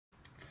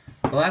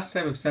The last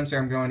type of sensor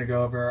I'm going to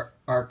go over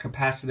are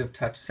capacitive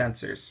touch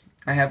sensors.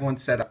 I have one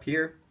set up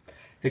here.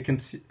 It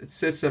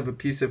consists of a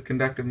piece of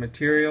conductive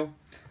material.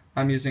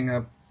 I'm using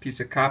a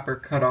piece of copper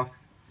cut off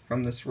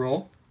from this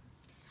roll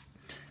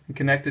and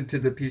connected to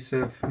the piece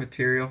of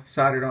material,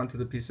 soldered onto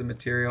the piece of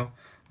material,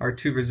 are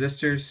two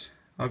resistors.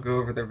 I'll go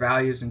over their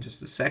values in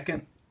just a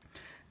second.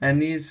 And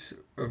these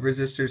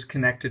resistors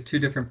connect to two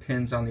different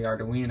pins on the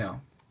Arduino.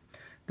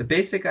 The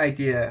basic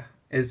idea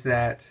is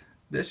that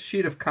this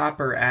sheet of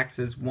copper acts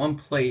as one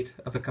plate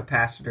of a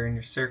capacitor in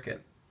your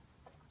circuit.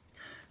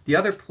 The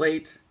other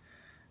plate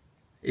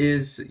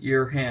is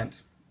your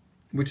hand,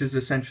 which is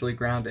essentially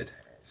grounded.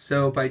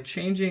 So by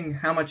changing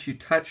how much you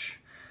touch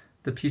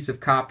the piece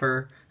of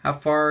copper, how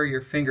far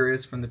your finger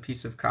is from the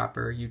piece of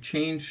copper, you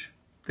change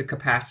the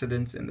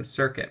capacitance in the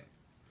circuit.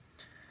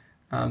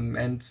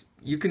 And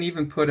you can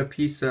even put a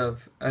piece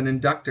of an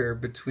inductor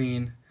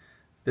between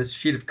this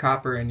sheet of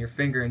copper and your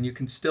finger, and you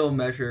can still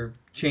measure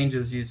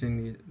changes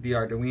using the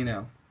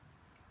Arduino.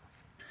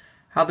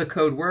 How the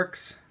code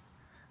works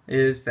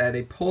is that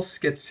a pulse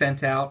gets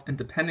sent out, and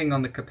depending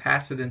on the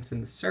capacitance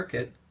in the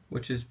circuit,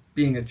 which is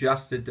being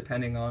adjusted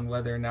depending on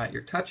whether or not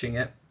you're touching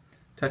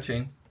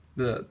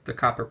the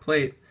copper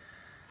plate,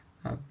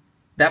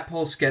 that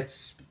pulse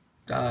gets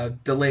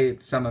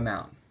delayed some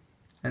amount.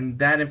 And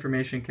that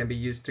information can be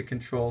used to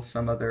control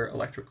some other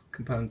electrical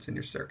components in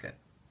your circuit.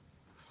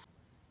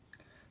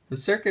 The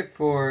circuit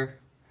for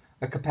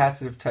a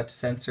capacitive touch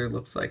sensor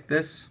looks like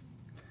this.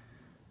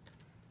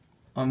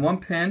 On one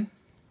pin,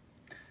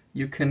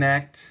 you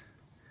connect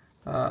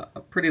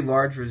a pretty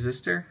large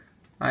resistor.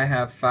 I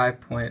have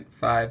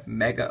 5.5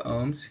 mega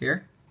ohms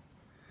here.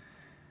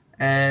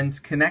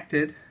 And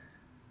connected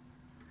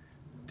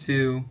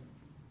to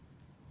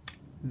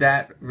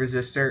that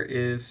resistor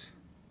is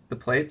the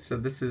plate. So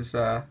this is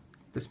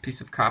this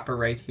piece of copper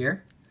right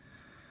here.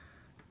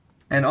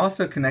 And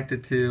also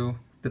connected to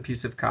the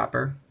piece of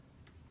copper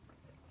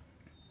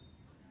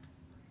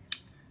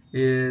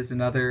is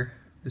another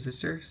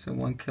resistor, so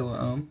 1 kilo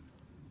ohm.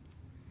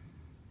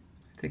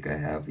 I think I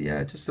have,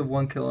 just a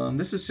 1 kilo ohm.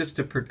 This is just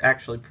to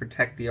actually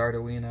protect the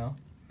Arduino.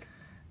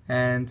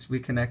 And we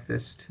connect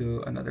this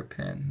to another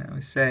pin. Now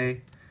we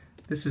say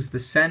this is the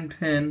send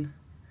pin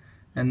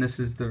and this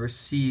is the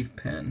receive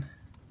pin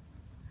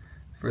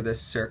for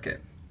this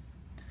circuit.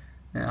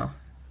 Now,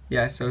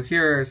 so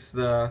here's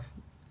the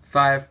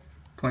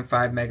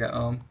 5.5 mega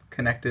ohm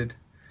connected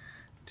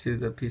to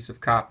the piece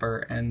of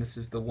copper, and this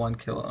is the 1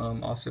 kilo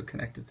ohm also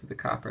connected to the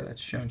copper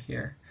that's shown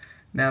here.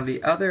 Now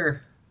the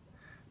other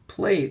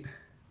plate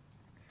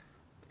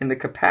in the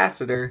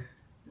capacitor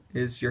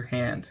is your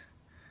hand.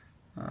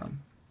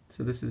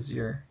 So this is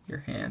your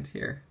hand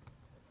here.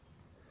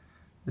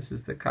 This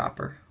is the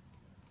copper.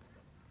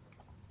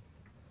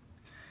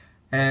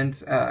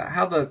 And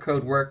how the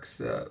code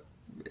works,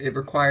 it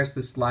requires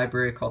this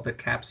library called the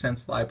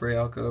capacitance library.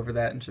 I'll go over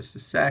that in just a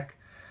sec.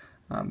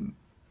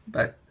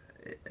 But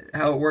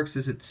how it works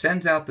is it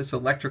sends out this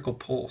electrical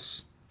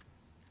pulse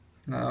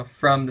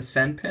from the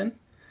send pin,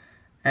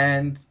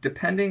 and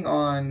depending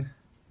on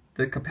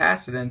the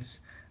capacitance,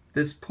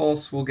 this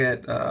pulse will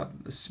get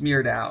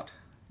smeared out.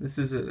 This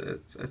is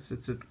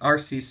it's an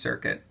RC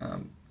circuit.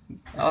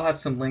 I'll have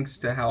some links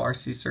to how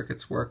RC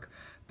circuits work,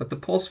 but the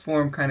pulse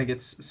form kind of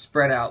gets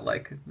spread out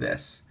like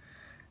this.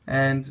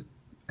 And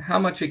how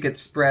much it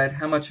gets spread,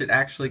 how much it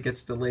actually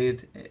gets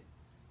delayed,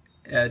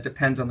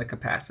 depends on the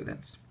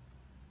capacitance.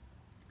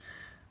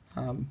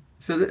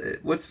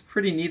 What's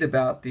pretty neat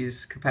about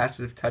these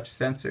capacitive touch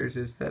sensors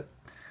is that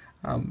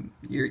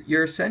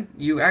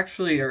you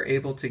actually are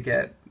able to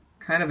get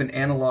kind of an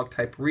analog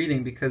type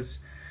reading,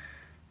 because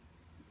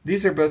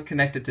these are both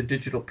connected to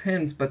digital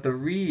pins, but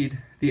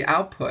the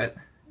output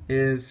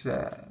is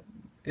a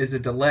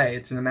delay.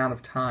 It's an amount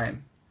of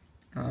time.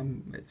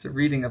 It's a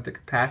reading of the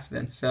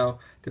capacitance. So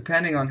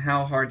depending on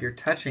how hard you're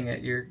touching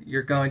it,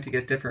 you're going to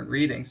get different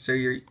readings. So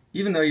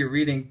even though you're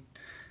reading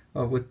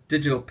with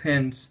digital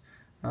pins,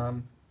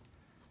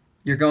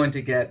 you're going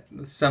to get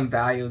some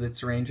value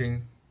that's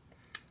ranging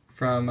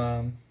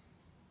from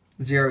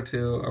 0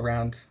 to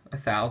around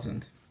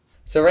 1,000.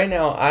 So right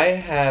now I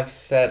have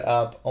set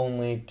up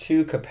only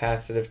 2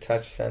 capacitive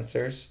touch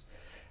sensors,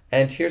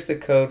 and here's the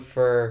code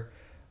for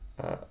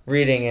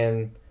reading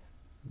in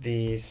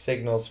the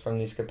signals from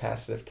these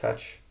capacitive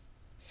touch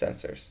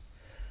sensors.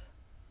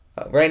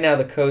 Right now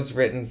the code's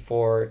written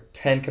for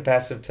 10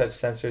 capacitive touch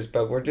sensors,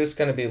 but we're just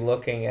going to be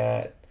looking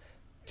at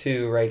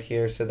 2 right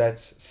here. So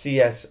that's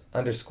CS_0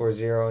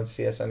 and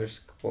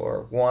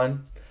CS_1.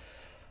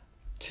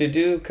 To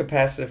do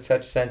capacitive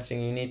touch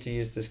sensing, you need to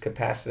use this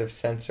capacitive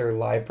sensor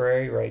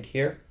library right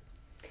here.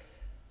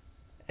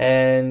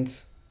 And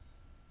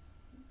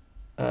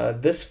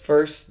these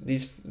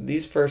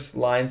first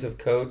lines of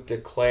code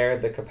declare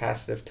the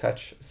capacitive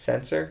touch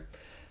sensor.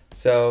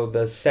 So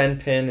the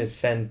send pin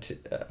is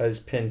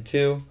pin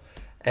 2,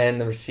 and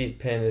the receive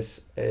pin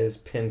is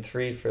pin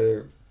 3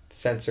 for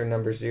sensor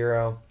number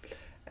 0,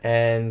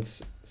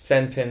 and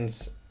send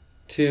pins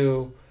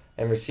 2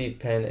 and receive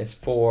pin is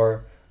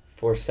 4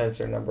 for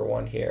sensor number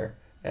 1 here.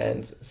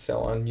 and so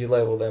on. You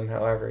label them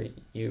however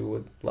you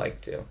would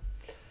like to.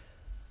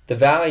 The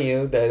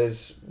value that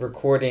is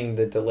recording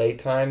the delay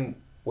time,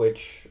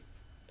 which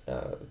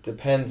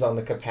depends on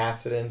the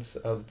capacitance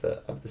of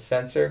the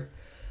sensor,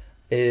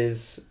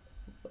 is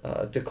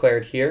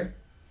declared here,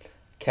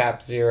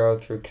 cap 0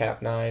 through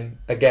cap 9.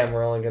 Again,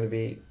 we're only going to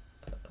be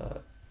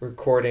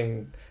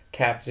recording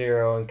cap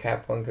 0 and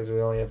cap 1 because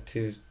we only have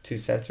two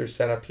sensors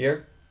set up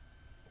here.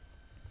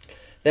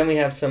 Then we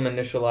have some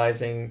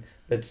initializing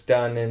that's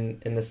done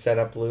in the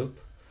setup loop.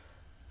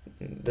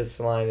 This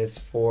line is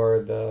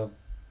for the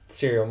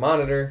serial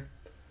monitor.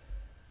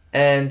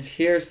 And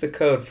here's the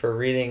code for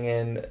reading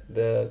in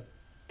the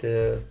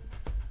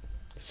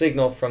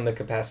signal from the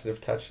capacitive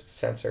touch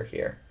sensor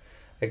here.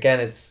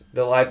 Again,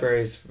 the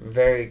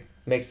library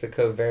makes the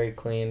code very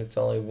clean. It's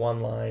only one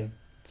line.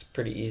 It's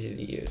pretty easy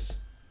to use.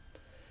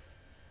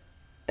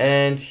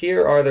 And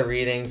here are the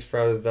readings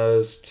for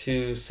those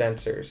two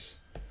sensors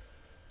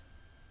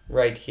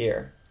right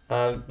here.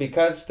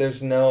 Because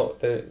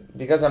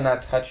I'm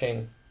not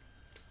touching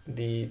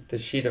the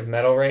sheet of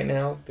metal right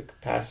now, the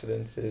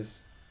capacitance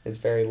is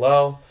very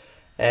low,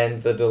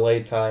 and the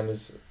delay time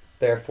is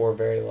therefore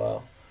very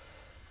low.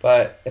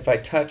 But if I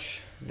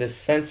touch this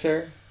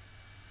sensor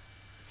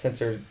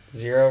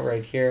 0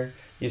 right here,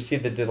 you see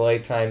the delay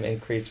time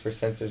increase for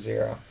sensor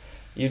 0.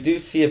 You do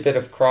see a bit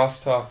of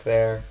crosstalk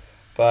there,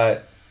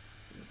 but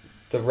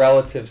the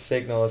relative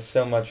signal is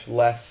so much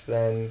less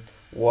than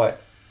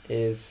what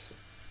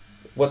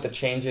the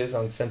change is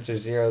on sensor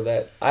 0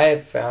 that I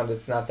have found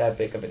it's not that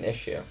big of an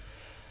issue.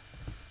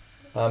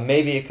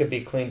 Maybe it could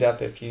be cleaned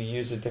up if you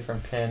use a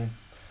different pin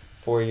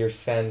for your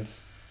send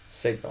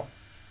signal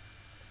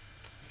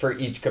for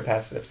each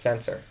capacitive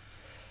sensor.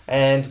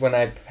 And when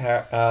I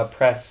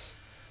press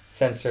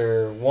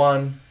sensor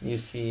 1, you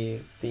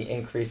see the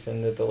increase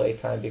in the delay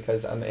time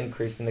because I'm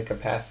increasing the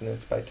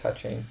capacitance by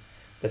touching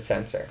the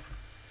sensor.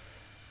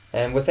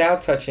 And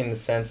without touching the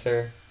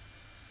sensor,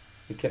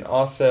 you can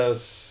also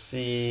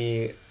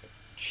see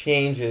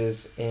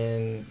changes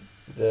in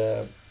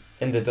the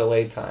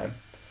delay time.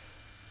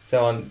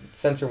 So on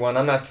sensor 1,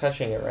 I'm not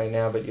touching it right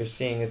now, but you're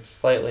seeing it's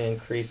slightly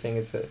increasing.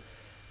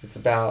 It's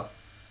about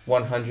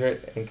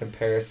 100 in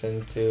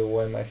comparison to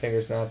when my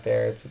finger's not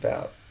there. It's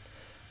about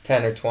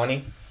 10 or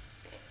 20.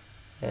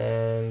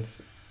 And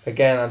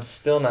again, I'm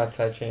still not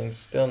touching.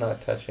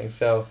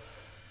 So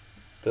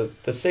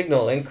the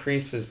signal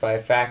increases by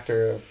a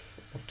factor of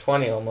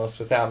 20 almost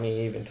without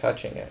me even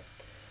touching it.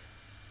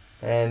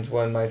 And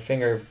when my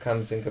finger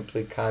comes in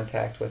complete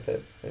contact with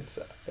it,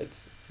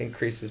 it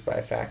increases by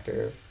a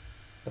factor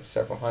of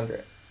several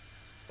hundred.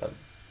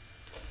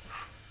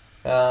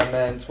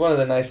 And one of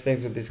the nice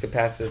things with these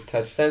capacitive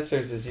touch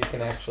sensors is you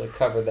can actually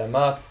cover them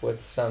up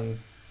with some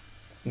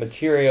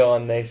material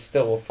and they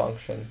still will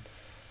function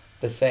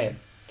the same.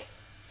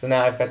 So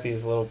now I've got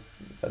these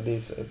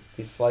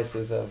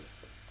slices of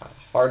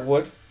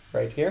hardwood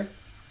right here.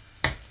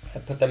 I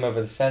put them over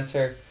the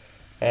sensor,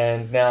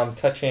 and now I'm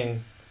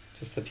touching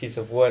just the piece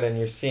of wood, and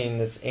you're seeing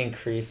this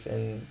increase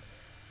in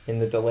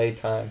the delay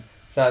time.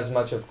 It's not as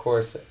much, of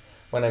course,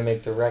 when I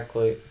make direct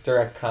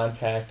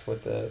contact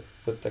with the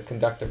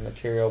conductive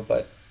material,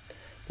 but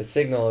the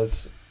signal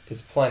is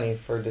plenty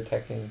for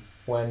detecting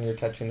when you're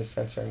touching the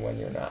sensor and when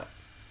you're not.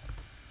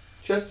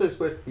 Just as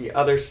with the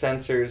other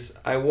sensors,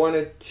 I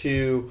wanted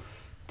to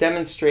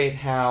demonstrate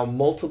how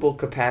multiple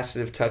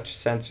capacitive touch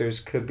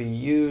sensors could be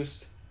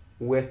used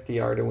with the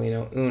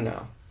Arduino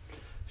Uno.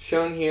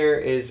 Shown here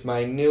is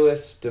my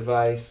newest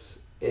device.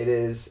 It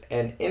is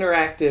an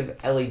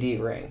interactive LED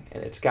ring,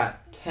 and it's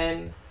got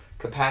 10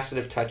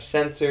 capacitive touch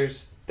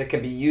sensors that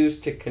can be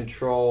used to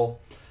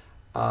control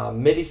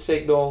MIDI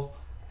signal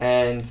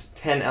and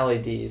 10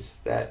 LEDs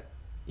that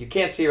you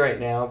can't see right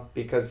now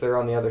because they're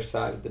on the other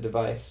side of the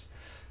device.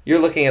 You're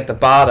looking at the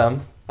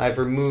bottom. I've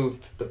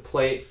removed the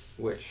plate,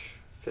 which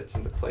fits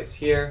into place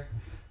here,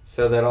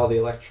 so that all the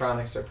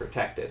electronics are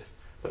protected.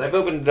 But I've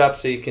opened it up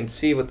so you can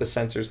see what the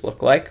sensors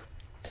look like.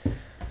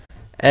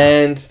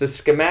 And the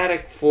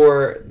schematic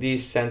for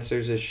these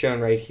sensors is shown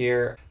right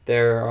here.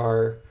 There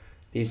are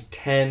these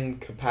 10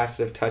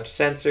 capacitive touch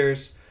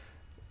sensors.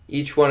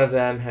 Each one of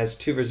them has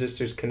 2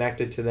 resistors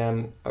connected to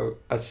them,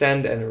 a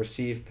send and a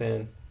receive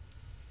pin.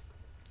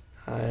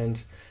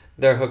 And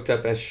they're hooked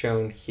up as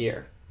shown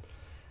here.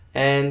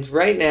 And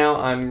right now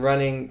I'm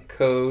running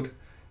code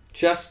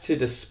just to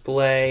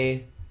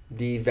display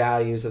the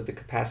values of the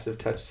capacitive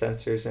touch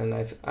sensors, and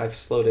I've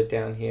slowed it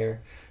down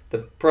here. The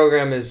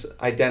program is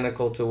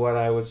identical to what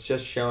I was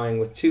just showing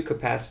with 2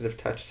 capacitive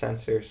touch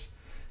sensors,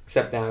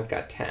 except now I've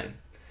got 10.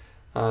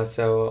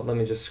 So let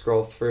me just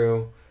scroll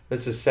through.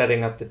 This is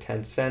setting up the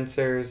 10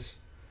 sensors,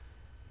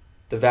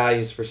 the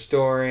values for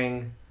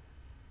storing,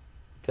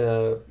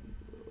 the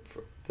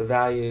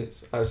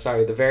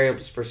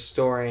variables for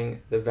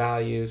storing the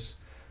values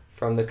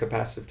from the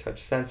capacitive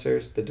touch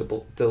sensors, the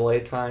delay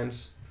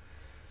times.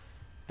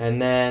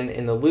 And then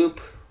in the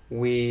loop,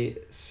 we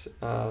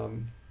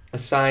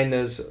assign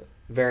those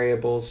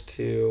variables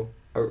to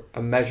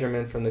a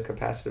measurement from the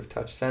capacitive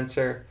touch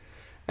sensor.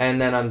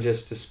 And then I'm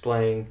just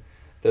displaying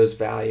those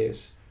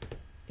values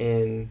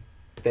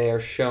they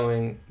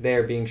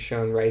are being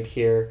shown right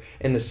here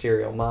in the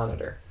serial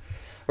monitor.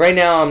 Right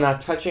now I'm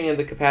not touching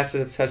the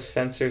capacitive touch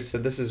sensors, so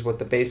this is what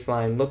the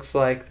baseline looks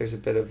like. There's a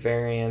bit of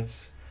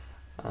variance,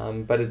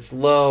 but it's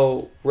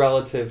low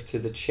relative to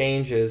the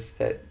changes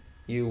that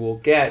you will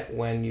get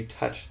when you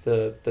touch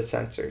the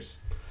sensors.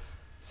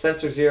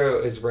 Sensor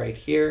 0 is right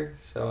here,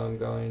 so I'm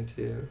going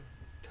to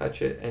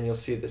touch it, and you'll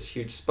see this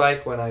huge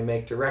spike when I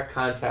make direct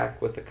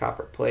contact with the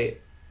copper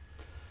plate.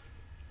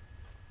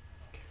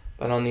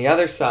 But on the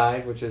other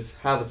side, which is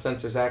how the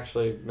sensor is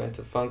actually meant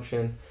to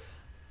function,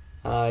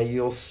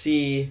 you'll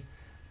see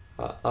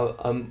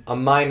a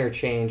minor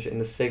change in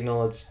the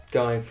signal. It's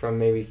going from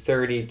maybe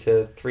 30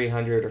 to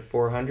 300 or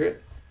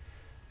 400,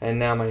 and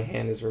now my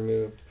hand is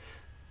removed.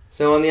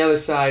 So on the other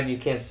side, you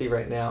can't see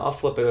right now. I'll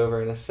flip it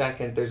over in a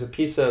second. There's a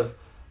piece of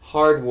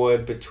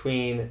hardwood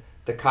between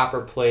the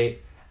copper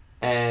plate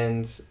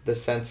and the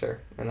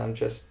sensor, and I'm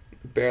just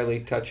barely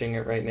touching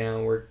it right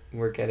now.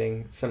 We're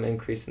getting some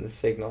increase in the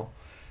signal.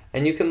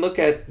 And you can look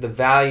at the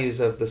values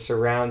of the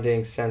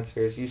surrounding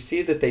sensors. You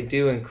see that they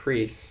do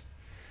increase.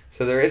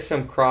 So there is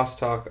some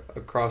crosstalk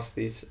across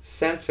these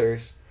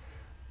sensors,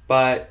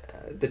 but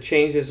the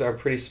changes are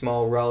pretty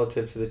small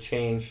relative to the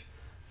change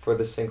for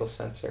the single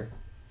sensor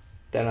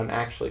that I'm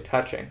actually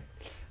touching.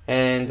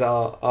 And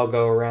I'll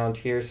go around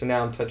here. So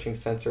now I'm touching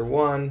sensor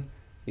 1.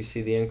 You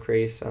see the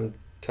increase. I'm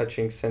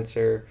touching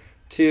sensor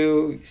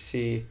 2. You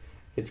see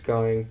it's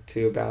going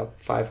to about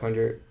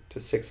 500 to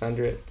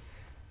 600.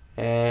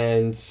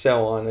 And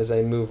so on as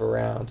I move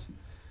around.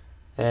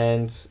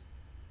 And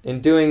in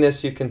doing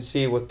this, you can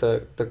see what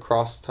the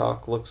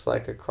crosstalk looks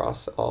like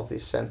across all of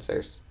these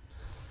sensors.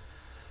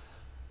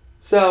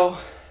 So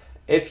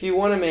if you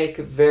want to make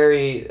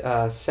very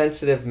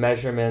sensitive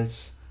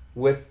measurements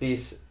with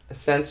these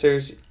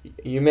sensors,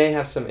 you may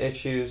have some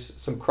issues,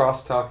 some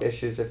crosstalk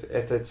issues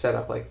if it's set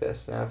up like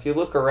this. Now if you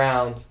look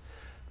around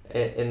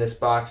in this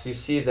box, you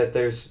see that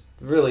there's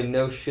really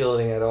no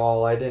shielding at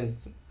all. I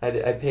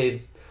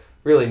paid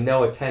really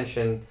no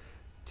attention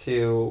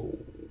to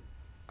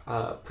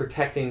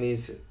protecting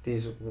these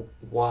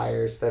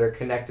wires that are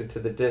connected to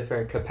the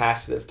different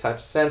capacitive touch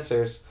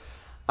sensors.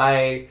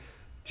 I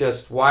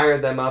just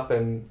wired them up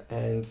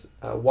and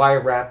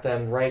wire wrap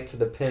them right to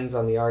the pins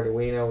on the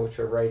Arduino, which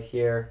are right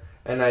here,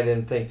 and I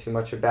didn't think too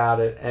much about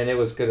it, and it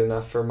was good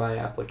enough for my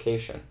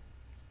application.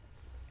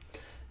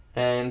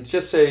 And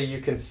just so you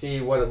can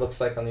see what it looks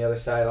like on the other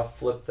side, I'll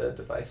flip the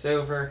device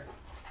over.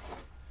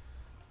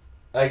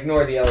 I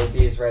ignore the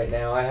LEDs right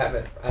now. I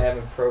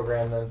haven't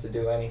programmed them to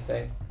do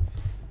anything.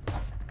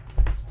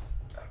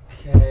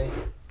 Okay.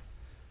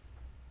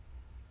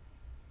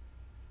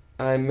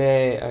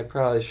 I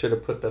probably should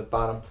have put the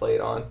bottom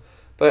plate on,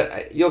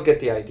 but you'll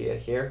get the idea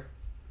here.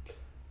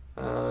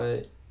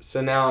 So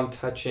now I'm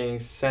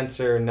touching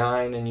sensor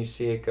 9, and you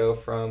see it go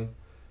from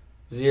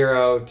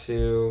 0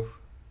 to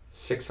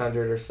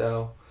 600 or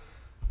so.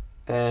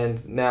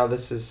 And now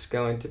this is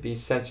going to be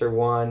sensor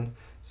 1.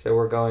 So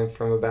we're going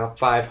from about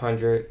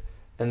 500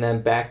 and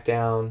then back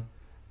down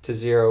to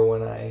 0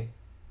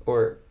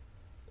 or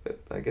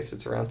I guess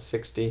it's around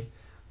 60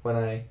 when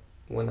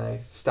I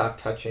stop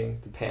touching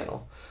the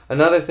panel.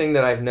 Another thing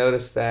that I've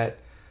noticed that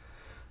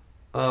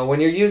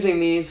when you're using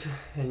these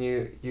and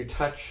you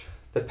touch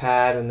the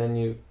pad and then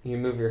you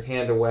move your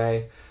hand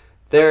away,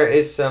 there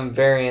is some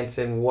variance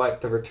in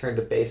what the return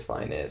to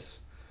baseline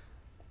is.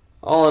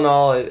 All in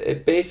all,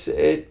 it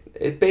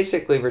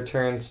basically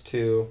returns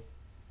to,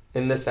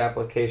 in this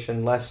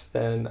application, less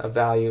than a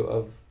value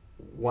of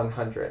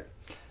 100.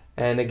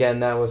 And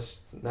again, that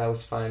was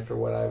fine for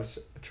what I was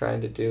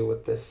trying to do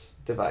with this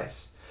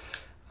device.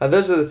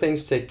 Those are the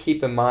things to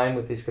keep in mind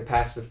with these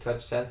capacitive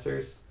touch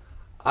sensors.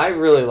 I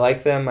really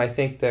like them. I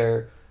think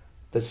the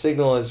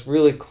signal is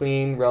really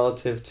clean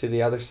relative to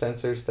the other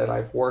sensors that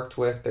I've worked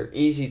with. They're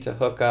easy to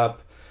hook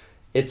up.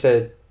 It's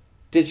a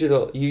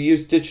digital, you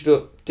use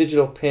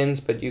digital pins,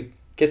 but you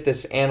get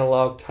this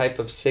analog type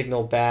of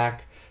signal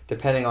back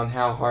depending on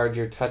how hard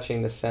you're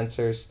touching the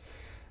sensors.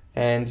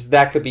 And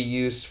that could be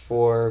used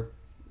for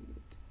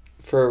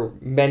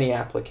many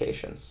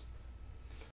applications.